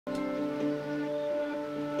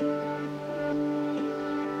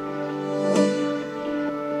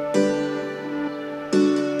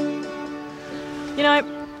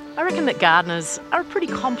reckon that gardeners are a pretty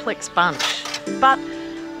complex bunch, but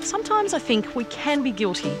sometimes I think we can be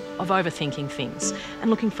guilty of overthinking things and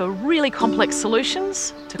looking for really complex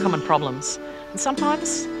solutions to common problems. And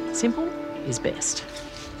sometimes simple is best.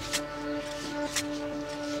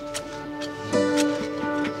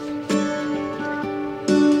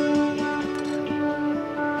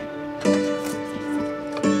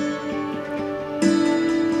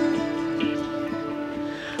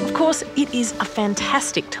 Of course, it is a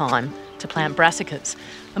fantastic time to plant brassicas.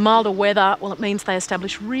 The milder weather, well, it means they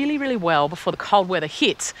establish really, really well before the cold weather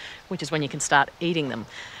hits, which is when you can start eating them.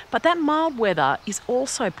 But that mild weather is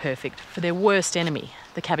also perfect for their worst enemy,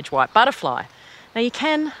 the cabbage white butterfly. Now, you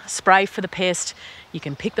can spray for the pest, you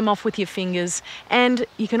can pick them off with your fingers, and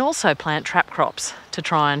you can also plant trap crops to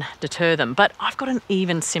try and deter them. But I've got an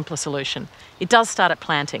even simpler solution. It does start at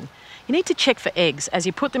planting. You need to check for eggs as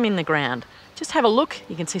you put them in the ground. Just have a look,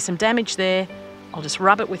 you can see some damage there. I'll just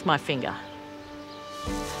rub it with my finger.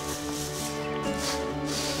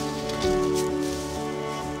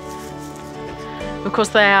 Of course,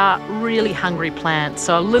 they are really hungry plants,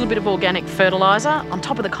 so a little bit of organic fertiliser on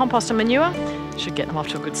top of the compost and manure should get them off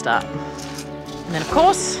to a good start. And then, of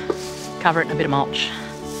course, cover it in a bit of mulch.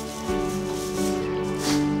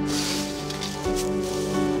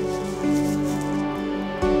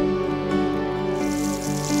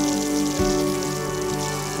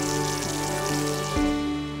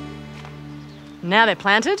 Now they're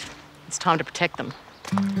planted, it's time to protect them.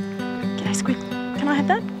 G'day, Squid. Can I have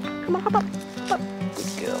that? Come on, hop up. Hop up.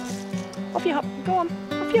 Good girl. Off you hop. Go on.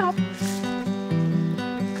 Off you hop.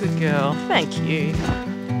 Good girl. Thank you.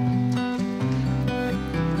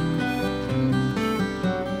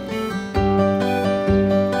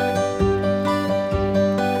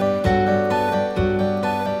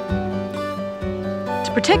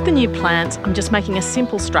 To protect the new plants, I'm just making a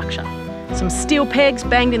simple structure. Some steel pegs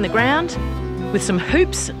banged in the ground, with some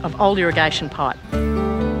hoops of old irrigation pipe.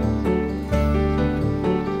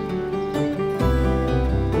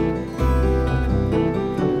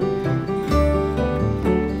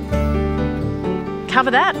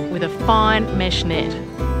 Cover that with a fine mesh net.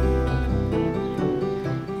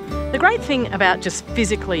 The great thing about just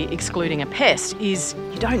physically excluding a pest is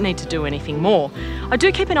you don't need to do anything more. I do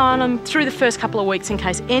keep an eye on them through the first couple of weeks in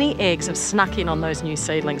case any eggs have snuck in on those new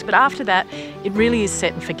seedlings, but after that, it really is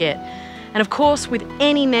set and forget. And of course, with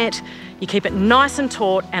any net, you keep it nice and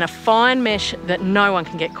taut and a fine mesh that no one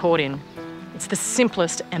can get caught in. It's the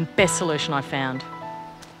simplest and best solution I've found.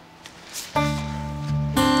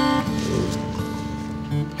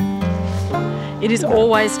 It is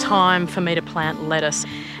always time for me to plant lettuce.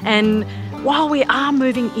 And while we are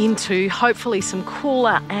moving into hopefully some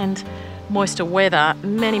cooler and moister weather,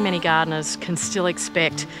 many gardeners can still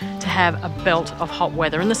expect to have a belt of hot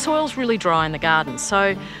weather, and the soil's really dry in the garden.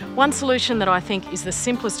 So one solution that I think is the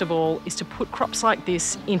simplest of all is to put crops like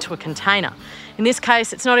this into a container. In this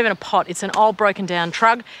case, it's not even a pot, it's an old broken down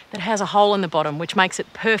trug that has a hole in the bottom, which makes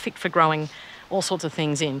it perfect for growing all sorts of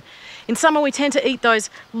things in. In summer, we tend to eat those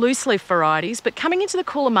loose leaf varieties, but coming into the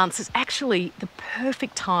cooler months is actually the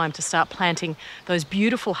perfect time to start planting those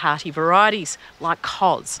beautiful hearty varieties like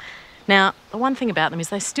cos. Now, the one thing about them is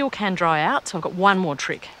they still can dry out, so I've got one more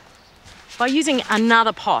trick. By using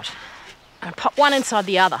another pot, I pop one inside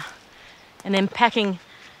the other, and then packing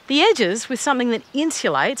the edges with something that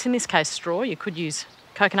insulates, in this case straw, you could use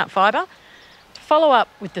coconut fibre. To follow up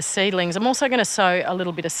with the seedlings, I'm also going to sow a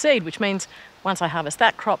little bit of seed, which means once I harvest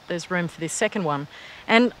that crop, there's room for this second one.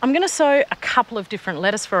 And I'm going to sow a couple of different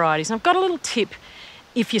lettuce varieties, and I've got a little tip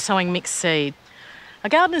if you're sowing mixed seed. A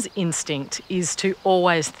gardener's instinct is to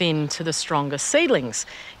always thin to the strongest seedlings.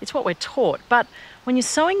 It's what we're taught. But when you're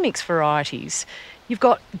sowing mixed varieties, you've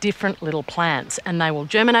got different little plants and they will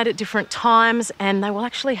germinate at different times and they will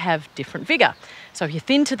actually have different vigour. So if you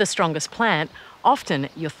thin to the strongest plant, often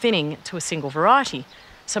you're thinning to a single variety.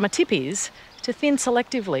 So my tip is to thin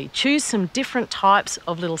selectively. Choose some different types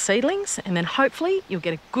of little seedlings and then hopefully you'll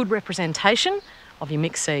get a good representation of your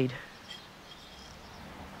mixed seed.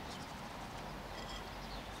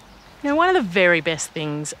 Now, one of the very best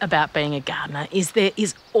things about being a gardener is there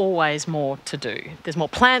is always more to do. There's more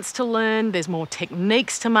plants to learn, there's more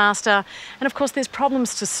techniques to master, and of course there's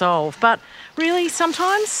problems to solve. But really,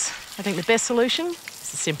 sometimes I think the best solution is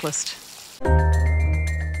the simplest.